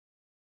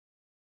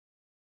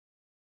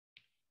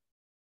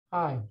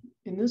Hi,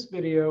 in this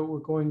video, we're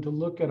going to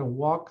look at a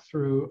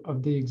walkthrough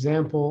of the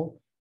example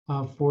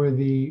for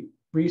the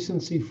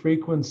recency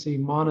frequency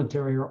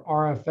monetary or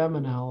RFM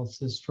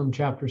analysis from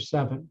chapter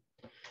 7.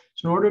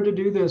 So in order to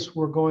do this,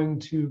 we're going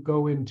to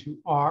go into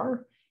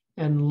R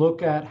and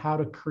look at how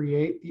to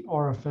create the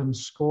RFM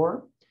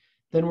score.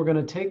 Then we're going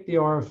to take the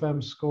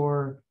RFM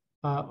score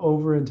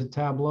over into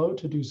Tableau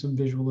to do some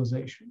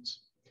visualizations.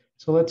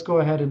 So let's go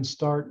ahead and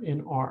start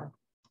in R.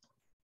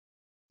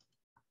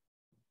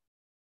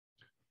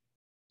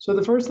 So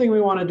the first thing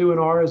we want to do in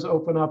R is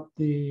open up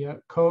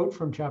the code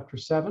from chapter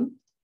 7.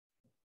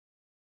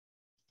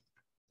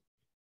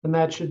 And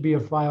that should be a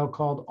file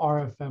called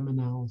RFM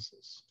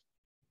analysis.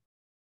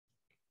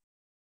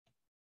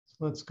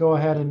 So let's go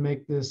ahead and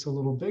make this a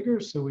little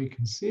bigger so we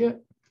can see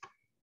it.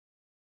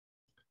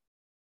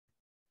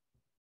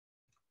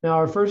 Now,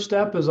 our first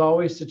step is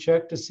always to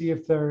check to see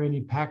if there are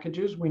any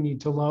packages we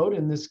need to load.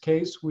 In this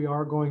case, we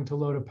are going to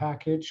load a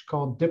package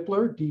called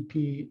Dplyr,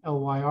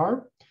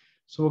 D-P-L-Y-R.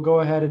 So we'll go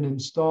ahead and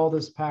install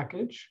this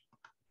package.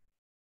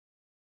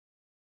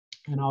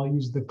 And I'll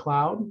use the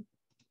cloud.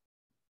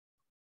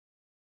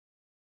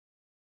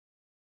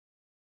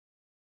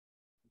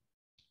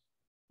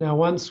 Now,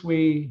 once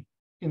we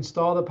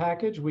install the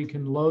package, we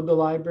can load the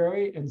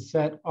library and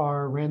set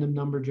our random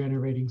number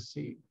generating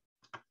seed.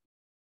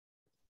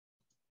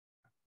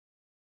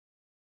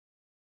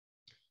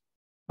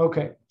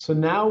 Okay, so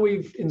now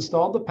we've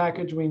installed the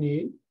package we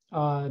need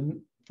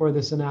for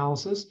this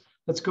analysis.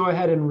 Let's go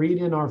ahead and read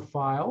in our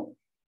file.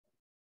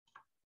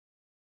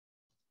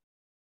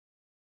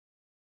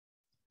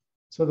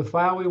 So the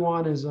file we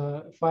want is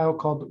a file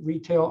called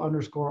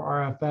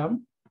retail_RFM.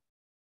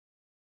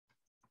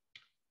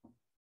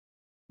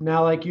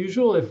 Now, like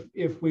usual,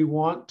 if we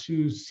want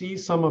to see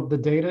some of the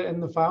data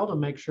in the file to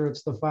make sure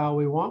it's the file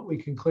we want, we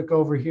can click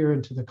over here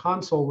into the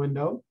console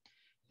window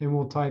and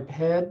we'll type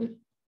head,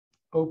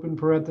 open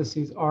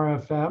parentheses,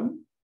 RFM,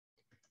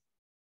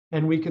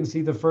 and we can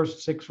see the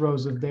first 6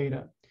 rows of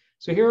data.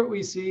 So here what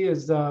we see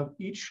is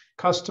each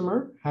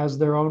customer has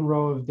their own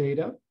row of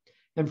data.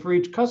 And for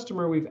each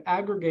customer, we've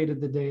aggregated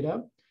the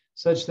data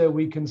such that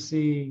we can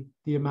see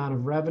the amount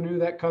of revenue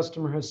that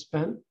customer has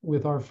spent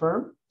with our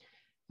firm,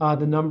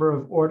 the number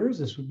of orders,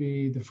 this would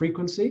be the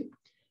frequency,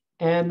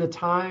 and the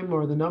time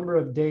or the number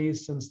of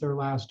days since their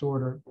last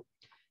order.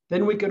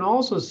 Then we can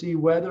also see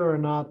whether or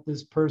not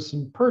this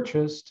person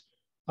purchased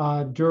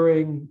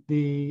during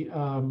the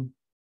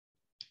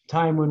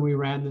time when we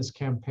ran this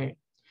campaign.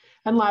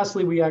 And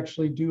lastly, we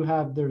actually do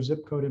have their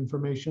zip code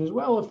information as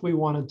well if we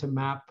wanted to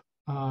map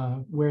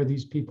where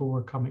these people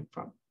were coming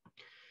from.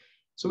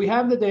 So we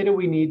have the data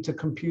we need to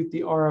compute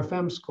the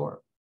RFM score.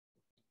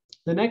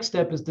 The next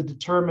step is to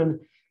determine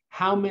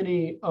how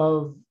many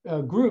of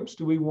groups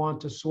do we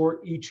want to sort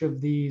each of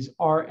these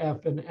R,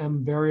 F, and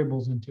M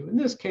variables into. In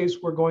this case,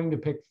 we're going to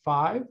pick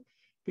 5,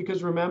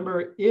 because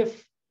remember,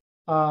 if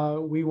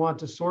we want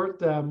to sort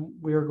them,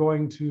 we're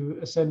going to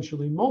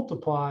essentially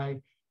multiply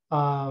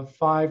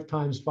 5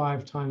 times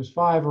 5 times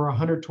 5, or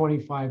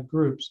 125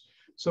 groups.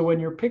 So when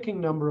you're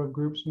picking number of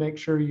groups, make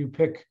sure you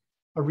pick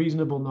a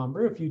reasonable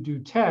number. If you do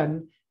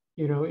 10,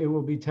 it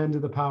will be 10 to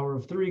the power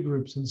of 3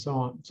 groups and so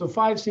on. So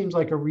 5 seems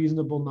like a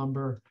reasonable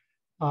number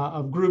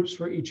of groups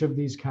for each of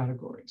these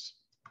categories.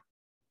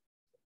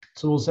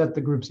 So we'll set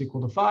the groups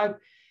equal to 5.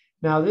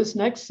 Now this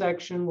next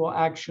section will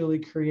actually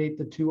create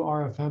the 2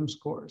 RFM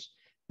scores.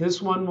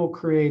 This one will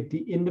create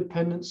the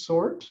independent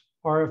sort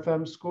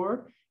RFM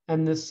score,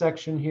 and this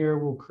section here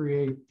will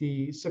create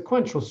the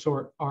sequential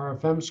sort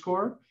RFM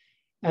score.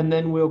 And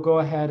then we'll go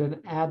ahead and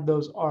add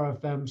those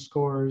RFM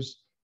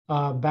scores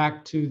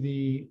back to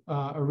the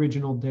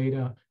original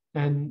data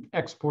and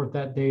export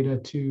that data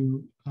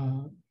to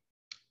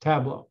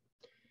Tableau.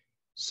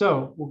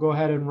 So we'll go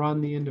ahead and run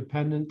the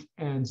independent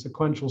and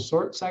sequential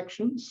sort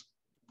sections.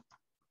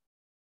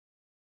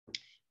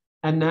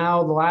 And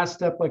now the last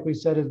step, like we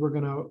said, is we're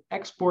going to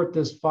export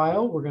this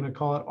file. We're going to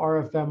call it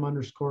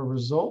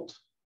RFM_result.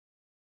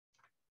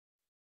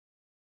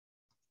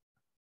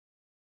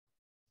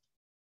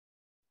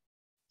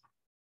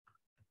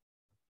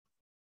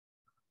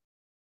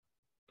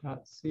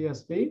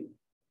 .csv,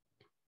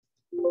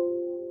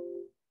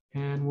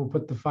 and we'll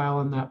put the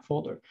file in that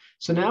folder.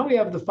 So now we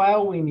have the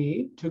file we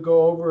need to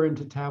go over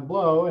into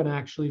Tableau and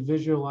actually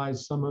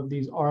visualize some of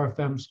these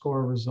RFM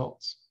score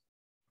results.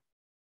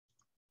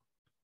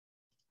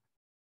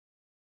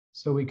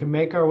 So we can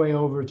make our way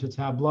over to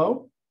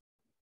Tableau,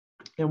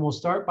 and we'll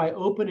start by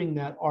opening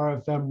that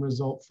RFM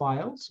result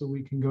file. So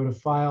we can go to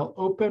File,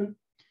 Open.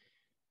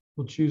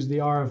 We'll choose the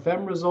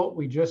RFM result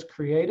we just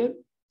created.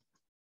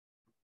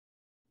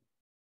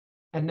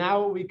 And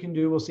now what we can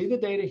do, we'll see the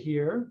data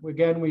here.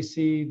 Again, we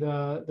see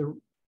the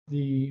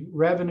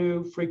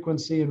revenue,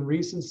 frequency, and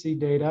recency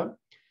data.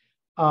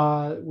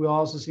 We'll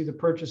also see the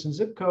purchase and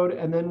zip code.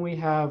 And then we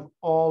have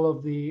all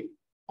of the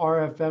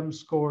RFM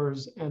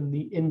scores and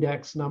the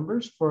index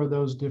numbers for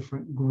those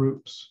different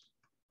groups.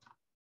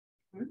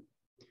 Okay.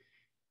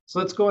 So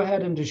let's go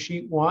ahead into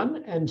sheet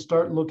 1 and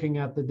start looking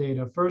at the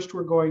data. First,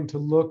 we're going to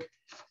look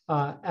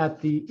at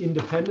the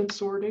independent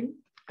sorting.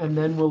 and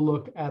then we'll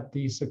look at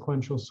the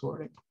sequential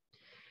sorting.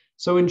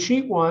 So in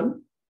sheet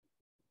 1,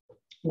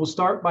 we'll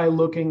start by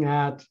looking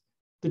at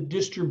the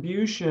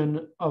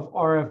distribution of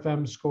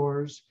RFM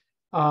scores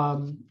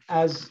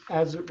as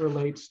it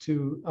relates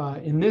to,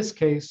 in this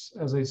case,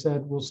 as I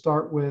said, we'll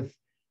start with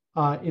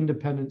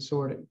independent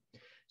sorting.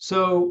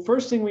 So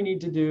first thing we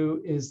need to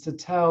do is to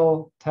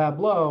tell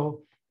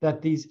Tableau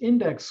that these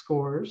index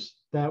scores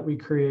that we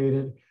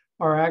created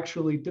are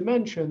actually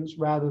dimensions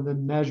rather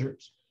than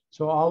measures.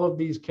 So all of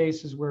these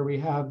cases where we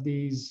have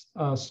these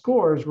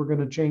scores, we're going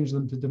to change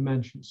them to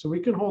dimensions. So we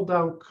can hold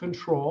down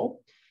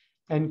Control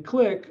and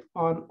click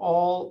on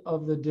all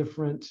of the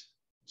different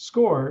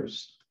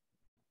scores.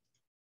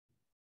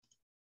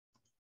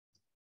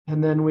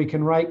 And then we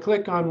can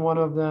right-click on one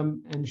of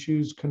them and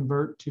choose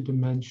Convert to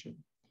Dimension.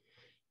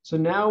 So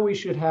now we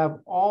should have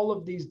all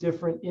of these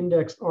different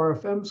indexed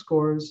RFM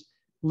scores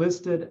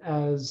listed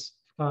as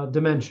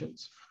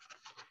dimensions.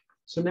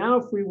 So now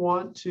if we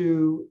want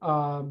to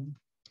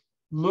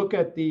look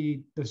at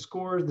the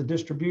scores, the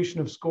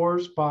distribution of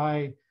scores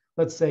by,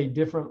 let's say,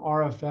 different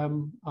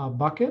RFM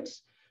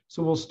buckets.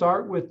 So we'll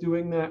start with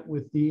doing that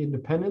with the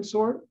independent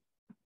sort.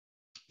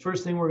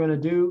 First thing we're going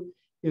to do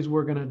is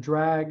we're going to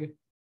drag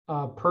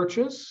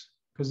purchase,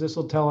 because this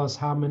will tell us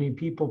how many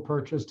people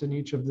purchased in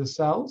each of the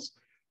cells,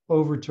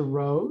 over to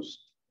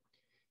rows.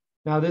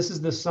 Now this is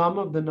the sum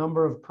of the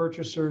number of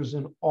purchasers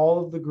in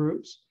all of the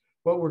groups.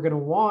 What we're going to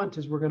want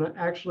is we're going to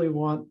actually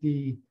want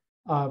the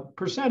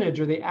percentage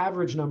or the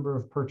average number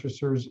of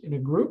purchasers in a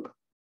group.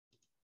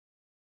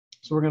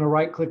 So we're going to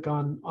right click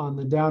on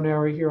the down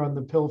arrow here on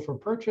the pill for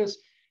purchase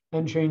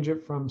and change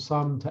it from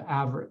sum to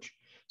average.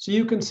 So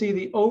you can see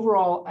the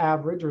overall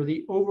average or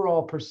the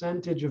overall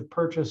percentage of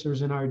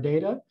purchasers in our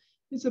data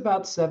is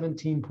about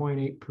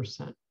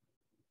 17.8%.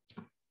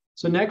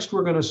 So next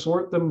we're going to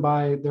sort them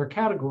by their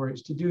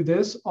categories. To do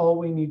this, all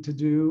we need to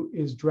do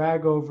is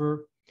drag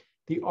over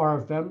the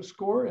RFM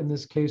score. In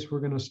this case, we're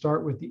going to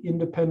start with the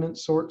independent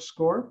sort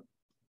score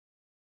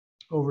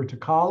over to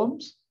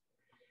columns.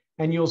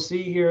 And you'll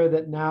see here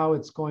that now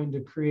it's going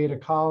to create a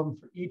column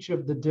for each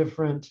of the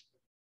different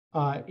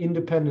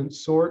independent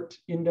sort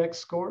index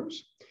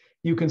scores.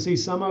 You can see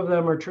some of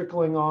them are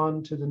trickling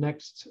on to the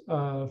next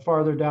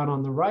farther down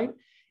on the right.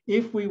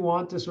 If we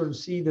want to sort of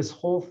see this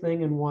whole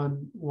thing in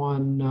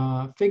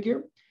one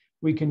figure,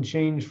 we can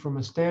change from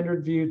a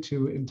standard view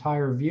to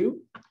entire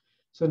view.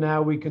 So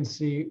now we can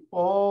see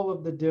all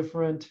of the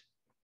different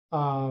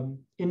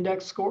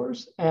index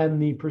scores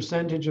and the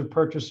percentage of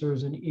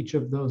purchasers in each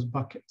of those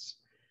buckets,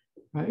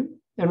 right?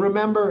 And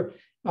remember,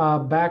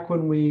 back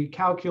when we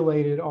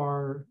calculated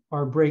our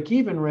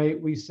break-even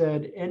rate, we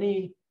said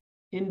any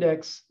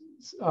index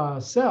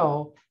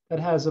cell that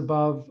has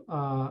above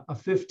a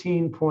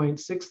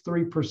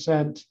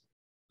 15.63%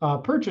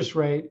 purchase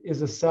rate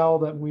is a cell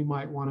that we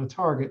might want to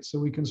target. So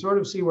we can sort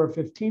of see where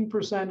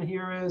 15%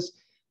 here is.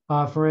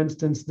 For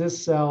instance,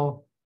 this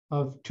cell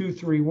of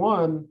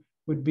 231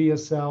 would be a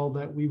cell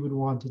that we would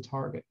want to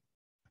target.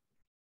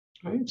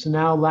 All right, so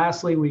now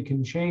lastly, we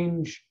can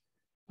change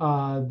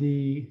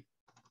the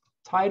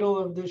title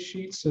of this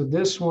sheet. So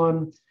this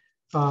one,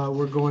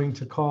 we're going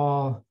to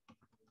call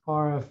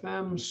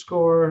RFM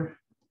score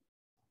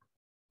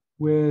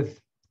with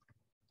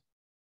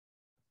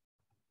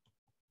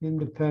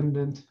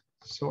independent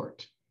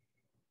sort.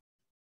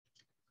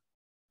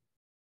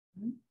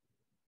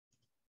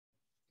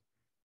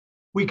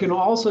 We can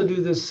also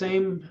do the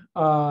same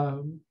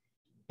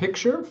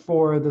picture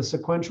for the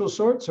sequential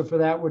sort. So for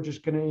that, we're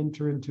just going to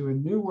enter into a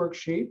new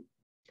worksheet.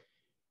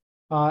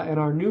 And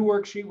our new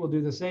worksheet will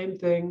do the same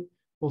thing.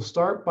 We'll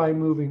start by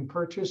moving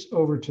purchase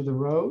over to the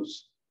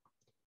rows.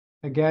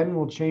 Again,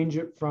 we'll change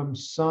it from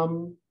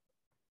sum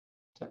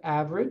to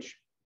average.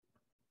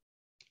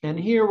 And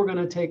here we're going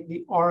to take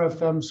the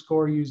RFM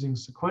score using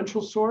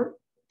sequential sort,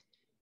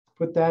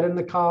 put that in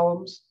the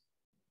columns.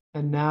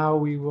 And now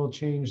we will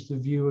change the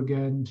view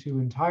again to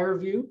entire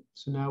view.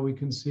 So now we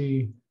can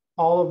see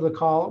all of the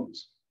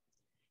columns.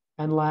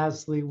 And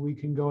lastly, we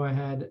can go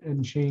ahead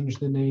and change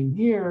the name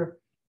here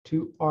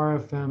to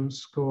RFM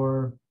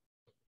score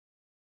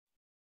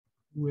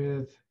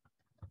with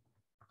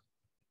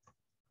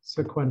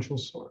sequential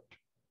sort.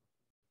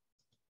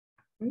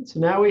 Right,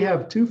 so now we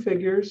have two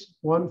figures,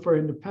 one for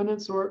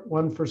independent sort,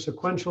 one for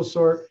sequential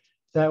sort,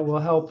 that will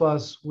help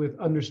us with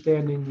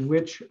understanding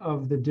which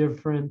of the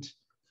different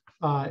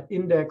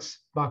index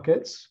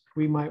buckets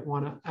we might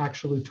want to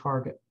actually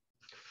target.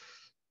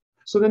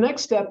 So the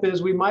next step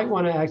is we might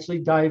want to actually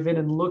dive in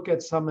and look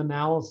at some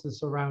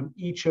analysis around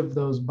each of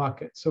those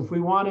buckets. So if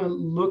we want to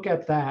look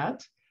at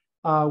that,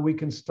 we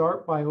can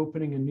start by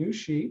opening a new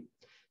sheet.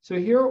 So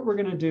here what we're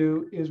going to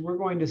do is we're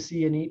going to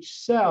see in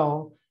each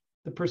cell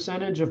the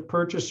percentage of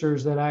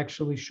purchasers that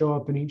actually show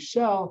up in each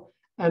cell,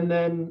 and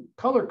then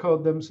color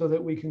code them so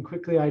that we can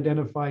quickly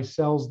identify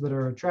cells that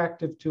are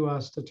attractive to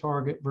us to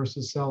target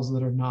versus cells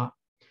that are not.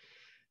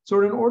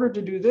 So in order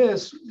to do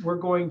this, we're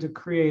going to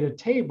create a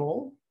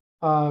table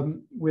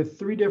with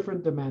three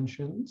different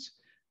dimensions.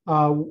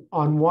 On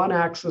one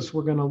axis,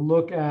 we're going to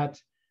look at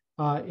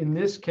In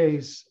this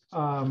case,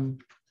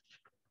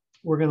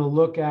 we're going to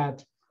look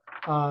at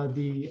I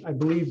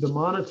believe, the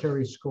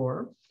monetary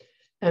score.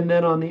 And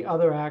then on the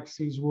other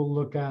axes, we'll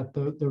look at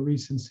the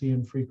recency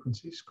and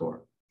frequency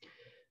score.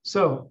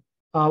 So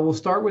we'll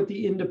start with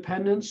the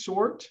independent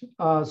sort.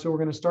 So we're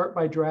going to start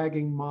by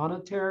dragging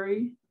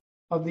monetary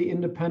of the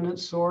independent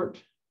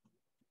sort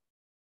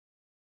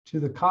to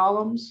the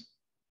columns.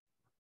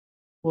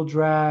 We'll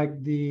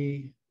drag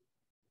the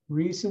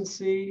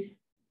recency,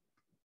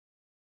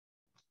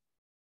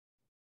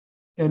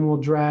 and we'll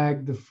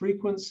drag the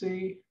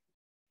frequency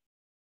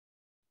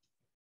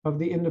of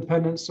the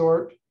independent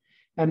sort.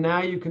 And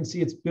now you can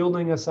see it's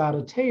building us out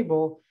a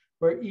table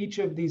where each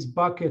of these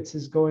buckets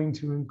is going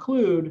to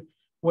include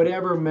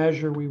whatever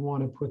measure we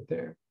want to put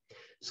there.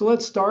 So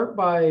let's start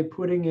by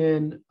putting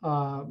in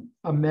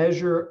a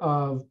measure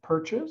of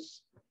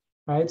purchase,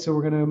 right? So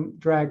we're going to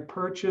drag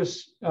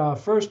purchase.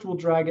 First, we'll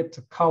drag it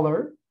to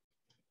color,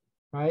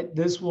 right?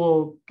 This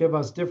will give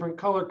us different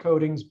color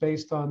codings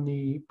based on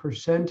the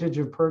percentage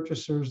of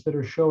purchasers that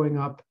are showing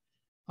up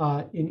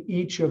in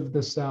each of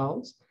the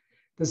cells.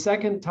 The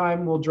second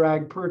time, we'll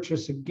drag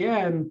purchase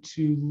again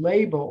to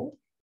label.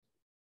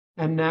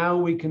 And now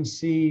we can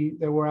see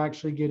that we're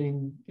actually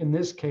getting, in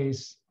this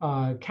case,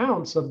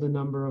 counts of the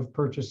number of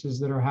purchases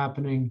that are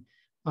happening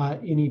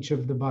in each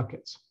of the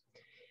buckets.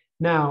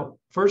 Now,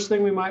 first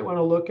thing we might want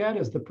to look at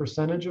is the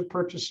percentage of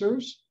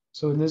purchasers.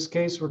 So in this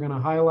case, we're going to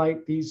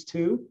highlight these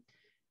two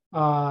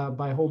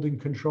by holding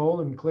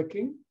Control and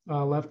clicking,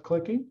 left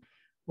clicking.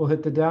 We'll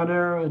hit the down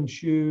arrow and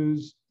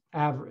choose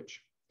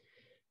average.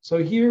 So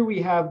here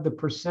we have the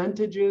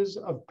percentages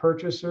of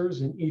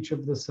purchasers in each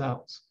of the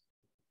cells.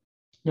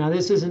 Now,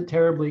 this isn't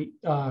terribly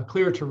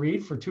clear to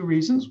read for two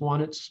reasons.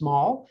 One, it's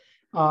small,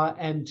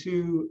 and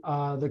two,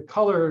 the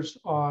colors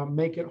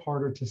make it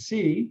harder to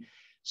see.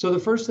 So the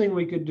first thing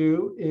we could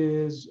do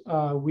is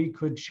we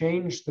could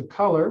change the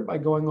color by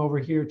going over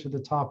here to the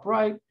top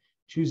right,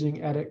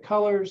 choosing Edit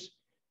Colors.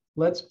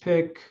 Let's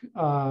pick,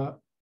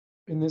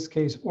 in this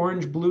case,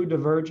 orange-blue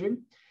diverging.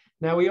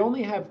 Now, we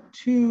only have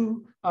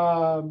two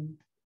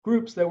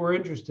groups that we're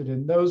interested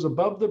in, those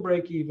above the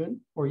break-even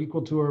or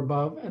equal to or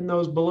above, and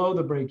those below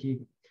the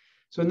break-even.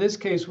 So in this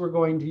case, we're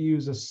going to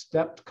use a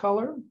stepped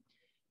color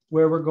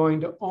where we're going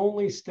to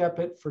only step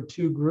it for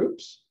two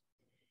groups.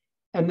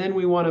 And then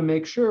we want to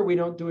make sure we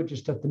don't do it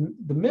just at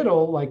the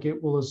middle, like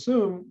it will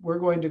assume. We're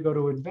going to go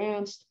to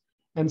advanced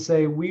and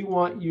say, we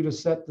want you to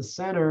set the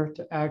center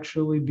to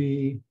actually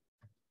be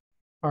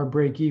our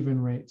break-even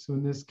rate. So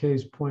in this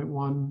case,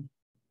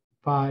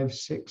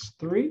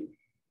 0.1563.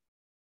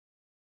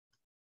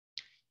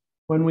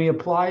 When we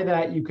apply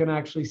that, you can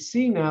actually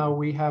see now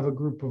we have a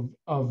group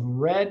of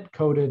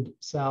red-coded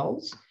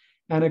cells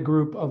and a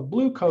group of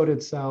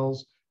blue-coded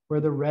cells, where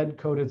the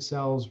red-coded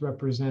cells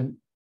represent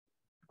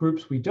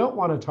groups we don't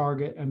want to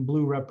target, and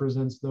blue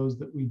represents those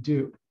that we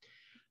do.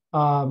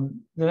 The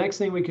next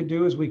thing we could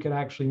do is we could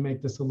actually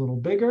make this a little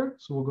bigger.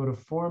 So we'll go to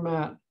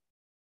Format,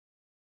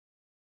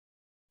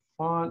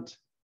 Font.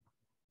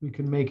 We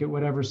can make it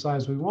whatever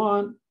size we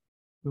want.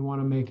 We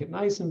want to make it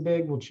nice and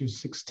big. We'll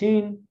choose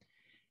 16.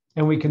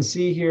 And we can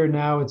see here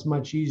now it's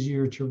much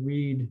easier to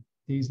read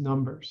these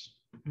numbers.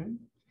 Okay?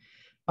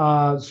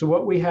 So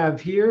what we have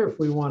here, if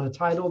we want to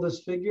title this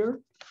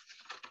figure,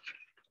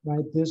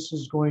 right, this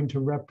is going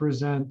to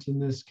represent, in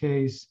this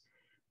case,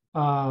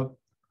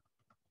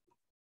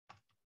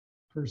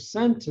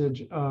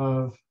 percentage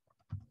of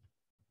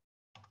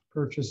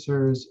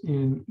purchasers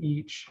in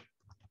each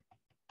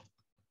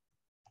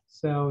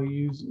cell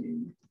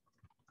using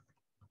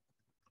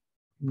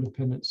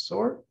independent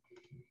sort.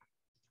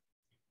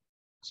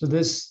 So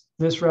this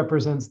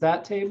represents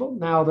that table.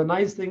 Now, the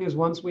nice thing is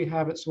once we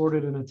have it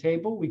sorted in a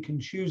table, we can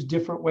choose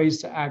different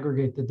ways to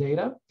aggregate the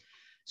data.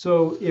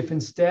 So if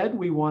instead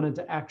we wanted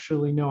to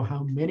actually know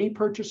how many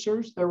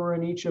purchasers there were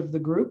in each of the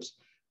groups,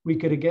 we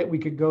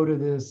could go to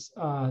this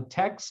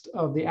text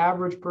of the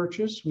average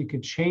purchase. We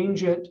could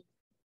change it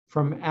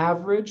from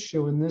average.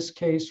 So in this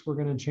case, we're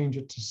going to change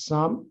it to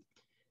sum.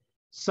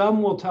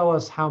 Sum will tell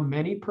us how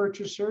many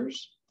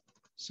purchasers.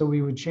 So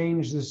we would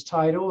change this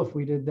title, if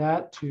we did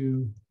that,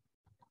 to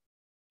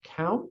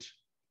count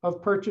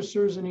of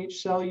purchasers in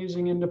each cell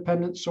using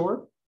independent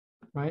sort,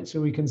 right?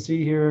 So we can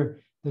see here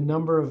the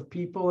number of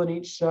people in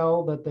each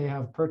cell that they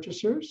have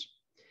purchasers.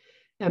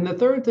 And the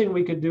third thing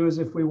we could do is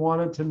if we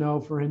wanted to know,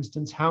 for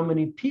instance, how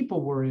many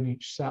people were in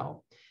each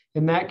cell.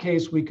 In that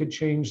case, we could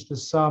change the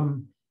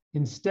sum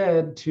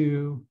instead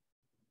to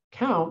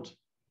count,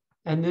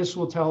 and this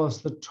will tell us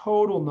the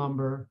total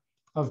number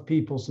of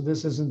people. So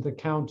this isn't the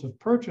count of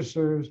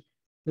purchasers,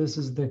 this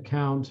is the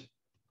count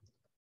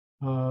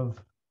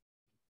of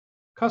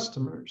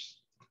customers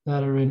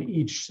that are in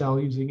each cell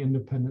using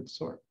independent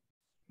sort.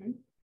 Okay?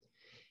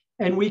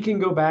 And we can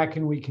go back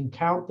and we can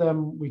count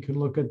them. We can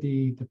look at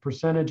the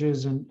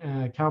percentages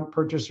and count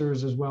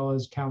purchasers as well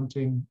as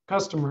counting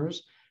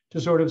customers to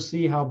sort of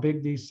see how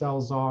big these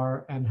cells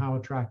are and how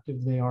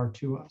attractive they are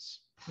to us.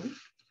 Okay?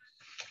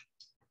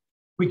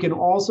 We can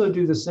also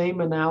do the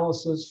same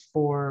analysis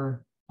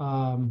for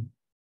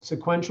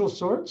sequential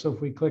sort. So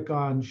if we click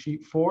on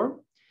sheet 4,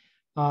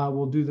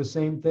 we'll do the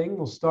same thing.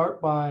 We'll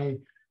start by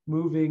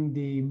moving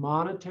the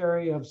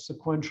monetary of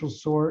sequential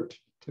sort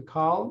to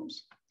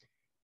columns.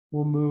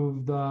 We'll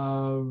move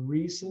the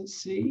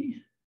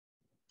recency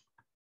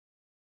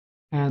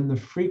and the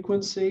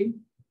frequency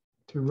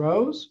to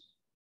rows,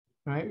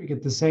 right? We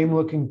get the same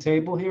looking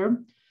table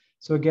here.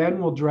 So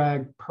again, we'll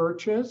drag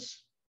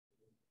purchase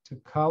to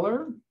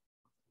color.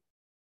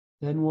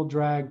 Then we'll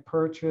drag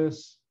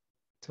purchase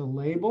to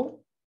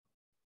label.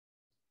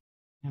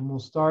 And we'll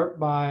start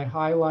by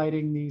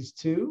highlighting these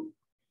two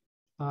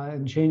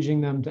and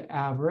changing them to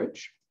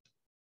average.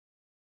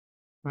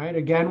 Right?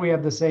 Again, we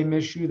have the same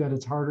issue that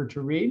it's harder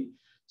to read.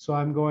 So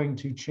I'm going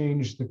to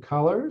change the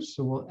colors.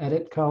 So we'll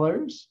edit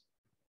colors.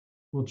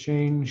 We'll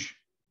change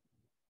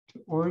to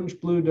orange,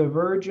 blue,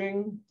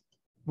 diverging.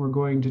 We're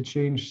going to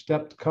change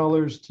stepped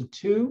colors to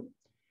 2.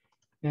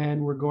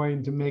 And we're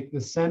going to make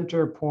the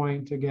center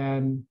point,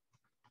 again,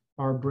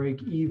 our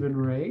break-even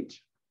rate.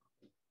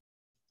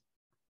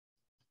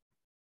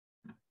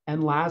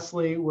 And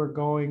lastly, we're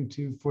going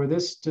to, for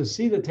this to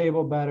see the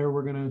table better,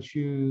 we're going to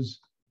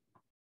choose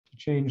to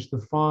change the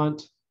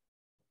font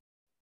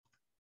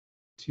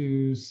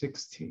to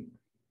 16.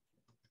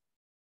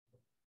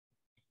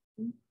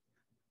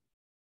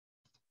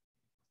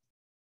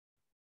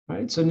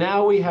 Right, so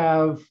now we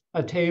have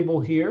a table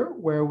here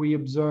where we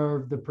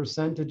observe the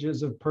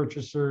percentages of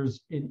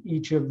purchasers in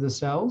each of the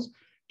cells.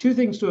 Two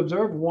things to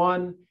observe.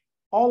 One,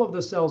 all of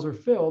the cells are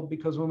filled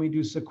because when we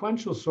do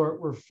sequential sort,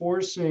 we're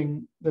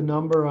forcing the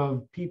number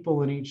of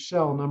people in each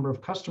cell, number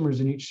of customers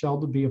in each cell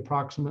to be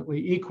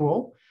approximately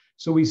equal.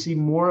 So we see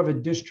more of a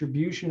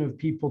distribution of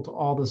people to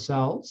all the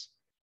cells,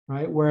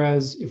 right?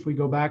 Whereas if we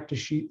go back to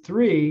sheet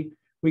 3,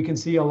 we can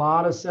see a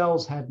lot of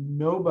cells had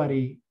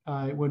nobody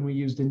when we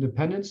used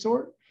independent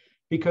sort,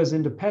 because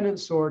independent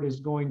sort is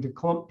going to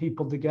clump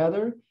people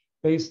together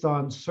based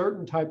on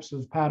certain types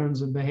of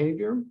patterns of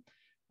behavior.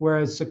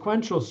 Whereas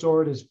sequential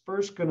sort is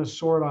first going to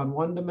sort on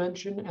one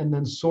dimension and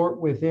then sort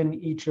within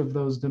each of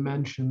those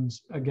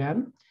dimensions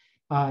again,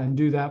 and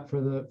do that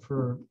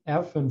for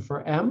F and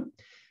for M.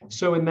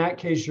 So in that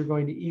case, you're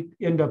going to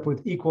end up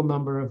with equal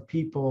number of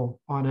people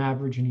on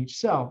average in each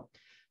cell.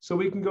 So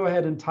we can go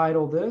ahead and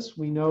title this.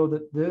 We know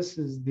that this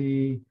is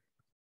the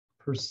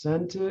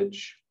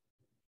percentage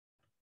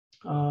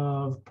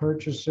of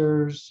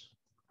purchasers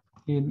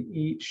in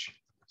each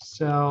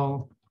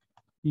cell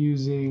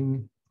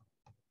using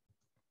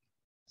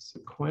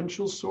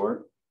sequential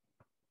sort.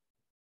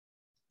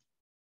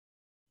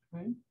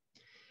 Okay.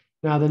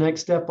 Now the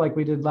next step, like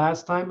we did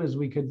last time, is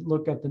we could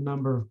look at the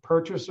number of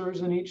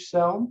purchasers in each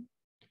cell.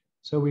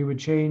 So we would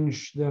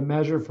change the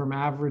measure from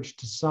average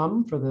to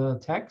sum for the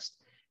text.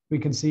 We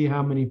can see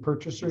how many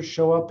purchasers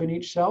show up in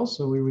each cell.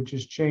 So we would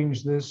just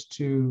change this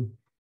to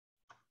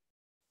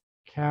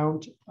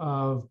count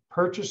of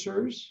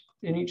purchasers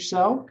in each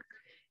cell.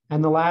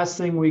 And the last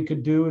thing we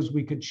could do is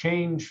we could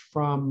change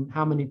from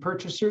how many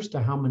purchasers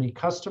to how many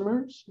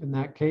customers. In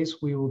that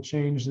case, we will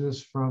change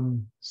this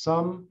from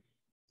sum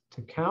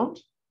to count.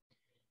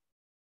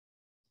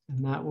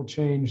 And that will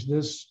change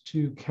this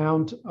to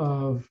count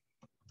of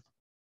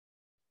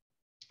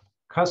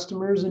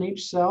customers in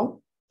each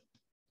cell.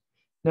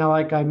 Now,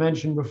 like I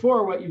mentioned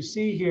before, what you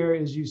see here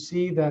is you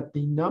see that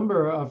the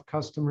number of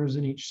customers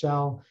in each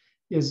cell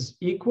is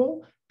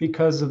equal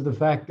because of the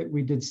fact that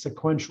we did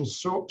sequential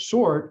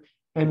sort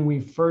and we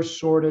first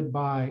sorted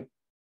by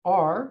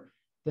R,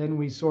 then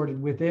we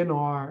sorted within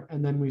R,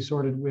 and then we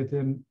sorted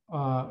within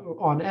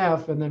on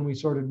F, and then we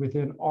sorted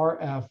within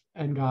RF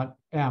and got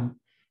M,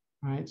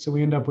 right? So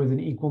we end up with an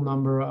equal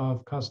number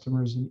of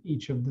customers in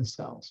each of the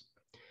cells.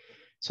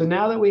 So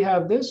now that we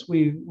have this,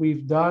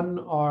 we've done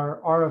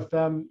our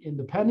RFM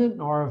independent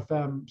and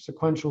RFM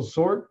sequential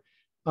sort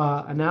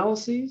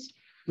analyses.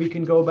 We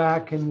can go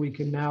back and we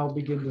can now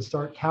begin to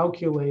start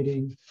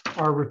calculating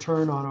our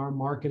return on our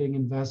marketing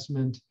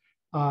investment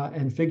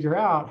and figure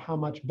out how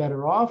much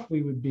better off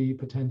we would be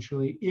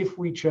potentially if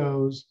we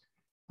chose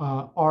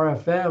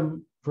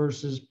RFM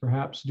versus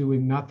perhaps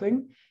doing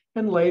nothing.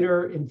 And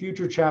later in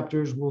future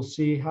chapters, we'll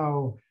see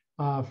how,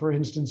 for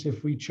instance,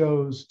 if we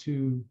chose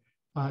to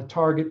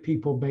target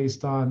people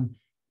based on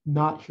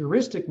not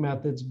heuristic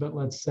methods, but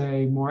let's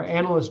say more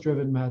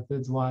analyst-driven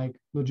methods like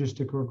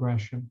logistic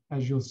regression,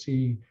 as you'll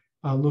see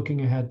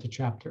looking ahead to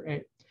chapter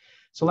 8.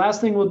 So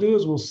last thing we'll do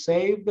is we'll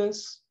save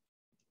this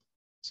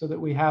so that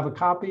we have a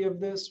copy of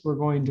this. We're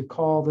going to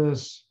call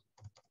this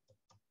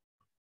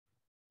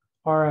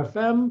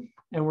RFM,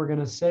 and we're going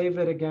to save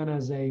it again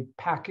as a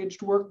packaged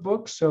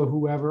workbook. So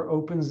whoever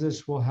opens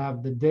this will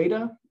have the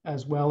data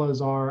as well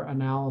as our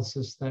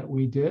analysis that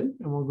we did.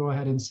 And we'll go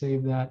ahead and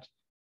save that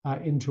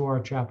into our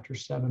chapter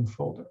 7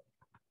 folder.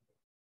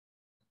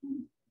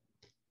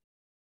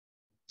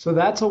 So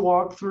that's a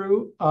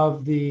walkthrough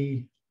of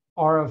the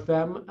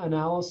RFM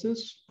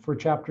analysis for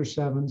chapter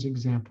 7's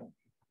example.